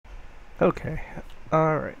Okay,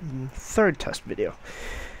 alright, third test video.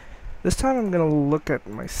 This time I'm gonna look at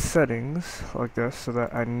my settings like this so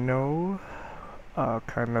that I know,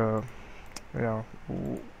 kinda, you know,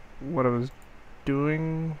 what I was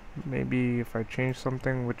doing. Maybe if I changed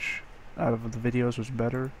something, which out of the videos was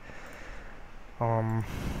better.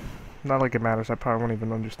 Not like it matters, I probably won't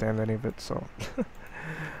even understand any of it, so,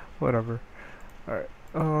 whatever. Alright,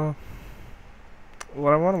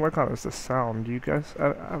 what I want to work on is the sound. You guys,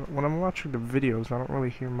 when I'm watching the videos, I don't really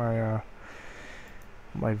hear my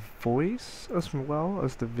my voice as well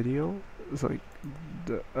as the video. It's like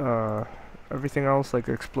the everything else, like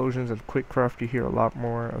explosions and Quakecraft, you hear a lot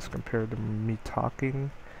more as compared to me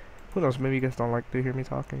talking. Who knows? Maybe you guys don't like to hear me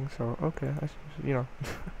talking, so okay, you know.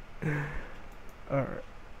 All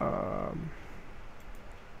right.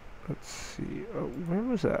 Let's see. Where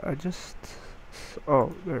was that?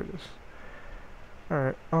 Oh, there it is.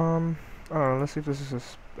 Alright, I don't know, let's see if this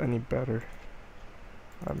is any better.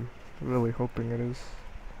 I'm really hoping it is.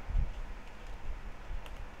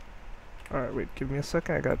 Alright, wait, give me a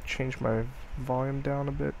second, I gotta change my volume down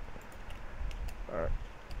a bit. Alright,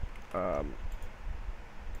 I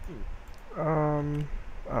don't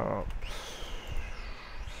know.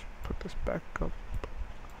 Put this back up.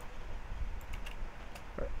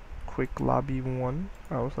 Alright, quick lobby 1.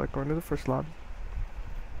 I was like going to the first lobby.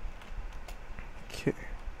 Okay,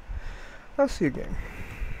 let's see a game.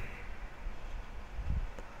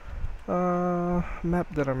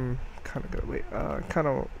 Map that I'm kind of good. Wait, kind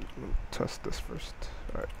of test this first.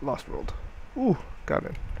 Alright, Lost World. Ooh, got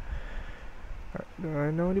it. Alright, do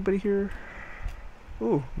I know anybody here?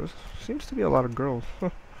 Ooh, there seems to be a lot of girls.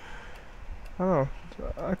 I don't know.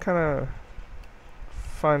 I kind of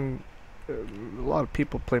find a lot of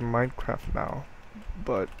people play Minecraft now,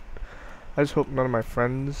 but I just hope none of my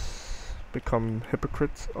friends become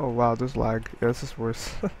hypocrites. Oh wow, there's lag. Yeah, this is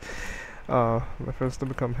worse. My friends to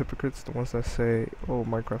become hypocrites, the ones that say, oh,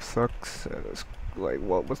 Minecraft sucks, and it's like,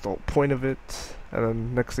 what was the whole point of it? And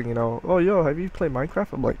then next thing you know, oh yo, have you played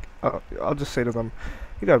Minecraft? I'm like, I'll just say to them,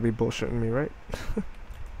 you gotta be bullshitting me, right?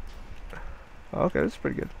 Okay, this is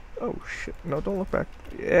pretty good. Oh shit, no, don't look back.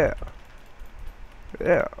 Yeah.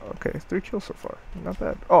 Yeah, okay, 3 kills so far, not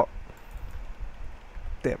bad. Oh,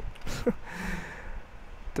 damn.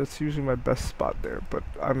 That's usually my best spot there, but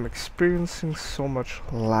I'm experiencing so much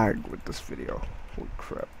lag with this video. Holy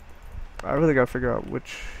crap. I really gotta figure out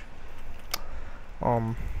which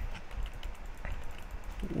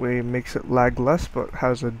way makes it lag less but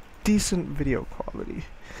has a decent video quality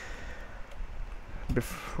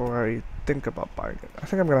before I think about buying it. I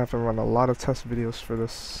think I'm gonna have to run a lot of test videos for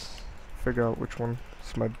this, figure out which one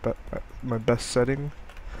is my best setting.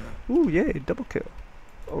 Ooh, yay, double kill.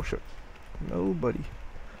 Oh shit, nobody.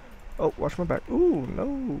 Oh, watch my back. Ooh,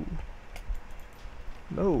 no.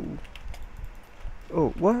 No. Oh,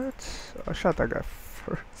 what? I shot that guy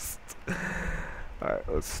first. Alright,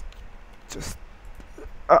 let's just...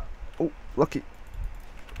 oh, lucky.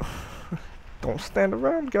 Don't stand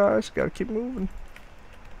around, guys. Gotta keep moving.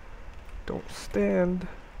 Don't stand.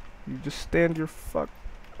 You just stand your fuck...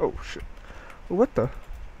 Oh, shit. What the?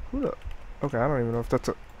 Who the... Okay, I don't even know if that's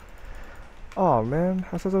a... Oh man,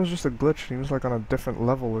 I thought that was just a glitch. He was like on a different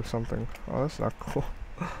level or something. Oh, that's not cool.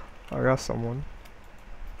 I got someone.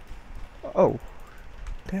 Oh,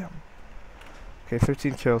 damn. Okay,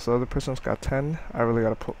 13 kills. The other person's got 10. I really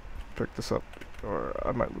gotta pick this up, or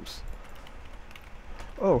I might lose.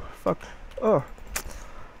 Oh, fuck. Oh.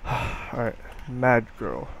 Alright, mad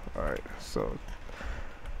girl. Alright, so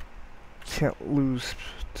can't lose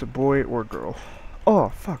to boy or girl. Oh,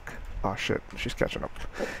 fuck. Oh shit, she's catching up.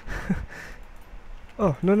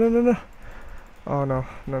 Oh, no, no, no, no. Oh, no,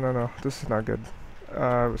 no, no, no. This is not good.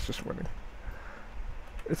 I was just winning.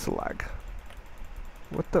 It's a lag.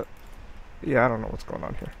 What the? Yeah, I don't know what's going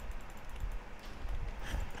on here.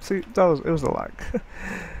 See, it was a lag.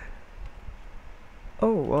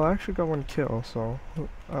 Oh, well, I actually got 1 kill, so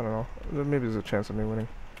I don't know. Maybe there's a chance of me winning.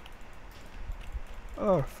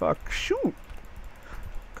 Oh, fuck. Shoot!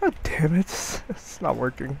 God damn it. It's not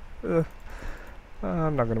working.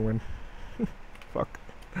 I'm not gonna win. Fuck.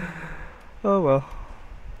 Oh well.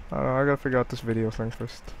 I don't know, I gotta figure out this video thing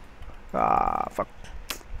first. Ah, fuck.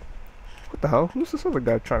 What the hell? Who's this other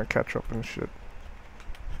guy trying to catch up and shit?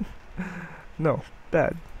 No,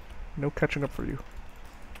 bad. No catching up for you.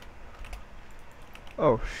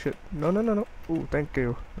 Oh shit. No, no, no, no. Ooh, thank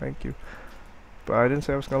you. Thank you. But I didn't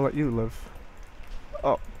say I was gonna let you live.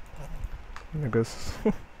 Oh.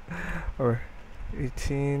 Niggas. Alright.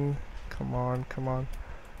 18. Come on, come on.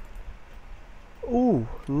 Ooh,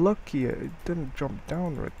 lucky it didn't jump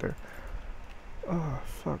down right there. Oh,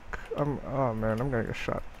 fuck. Oh man, I'm gonna get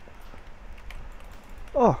shot.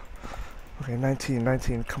 Oh, okay, 19,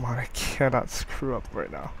 19. Come on, I cannot screw up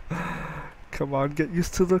right now. Come on, get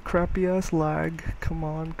used to the crappy ass lag. Come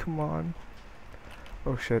on, come on.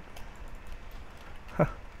 Oh shit.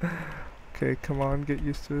 Okay, come on, get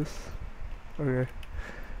used to this. Okay,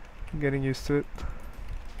 I'm getting used to it.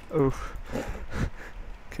 Oh.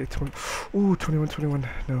 Okay, 20. Ooh, 21, 21.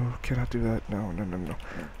 No, cannot do that. No, no, no, no.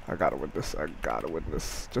 I gotta win this. I gotta win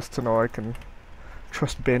this. Just to know I can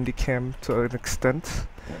trust Bandicam to an extent.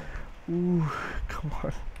 Ooh, come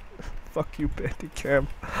on. Fuck you, Bandicam.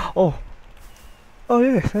 Oh. Oh,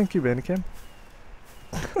 yeah, thank you, Bandicam.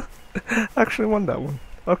 Actually won that one.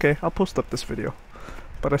 Okay, I'll post up this video.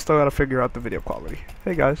 But I still gotta figure out the video quality.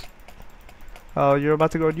 Hey, guys. You're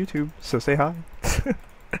about to go on YouTube, so say hi.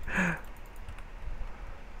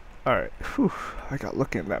 Alright, whew, I got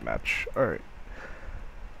lucky in that match. Alright.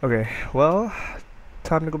 Okay, well,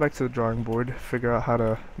 time to go back to the drawing board, figure out how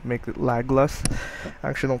to make it lag less. I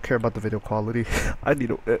actually don't care about the video quality. I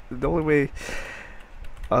need the only way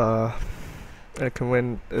I can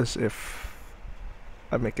win is if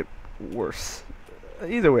I make it worse.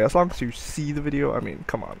 Either way, as long as you see the video, I mean,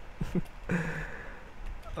 come on.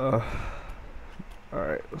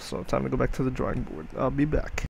 Alright, so time to go back to the drawing board. I'll be back.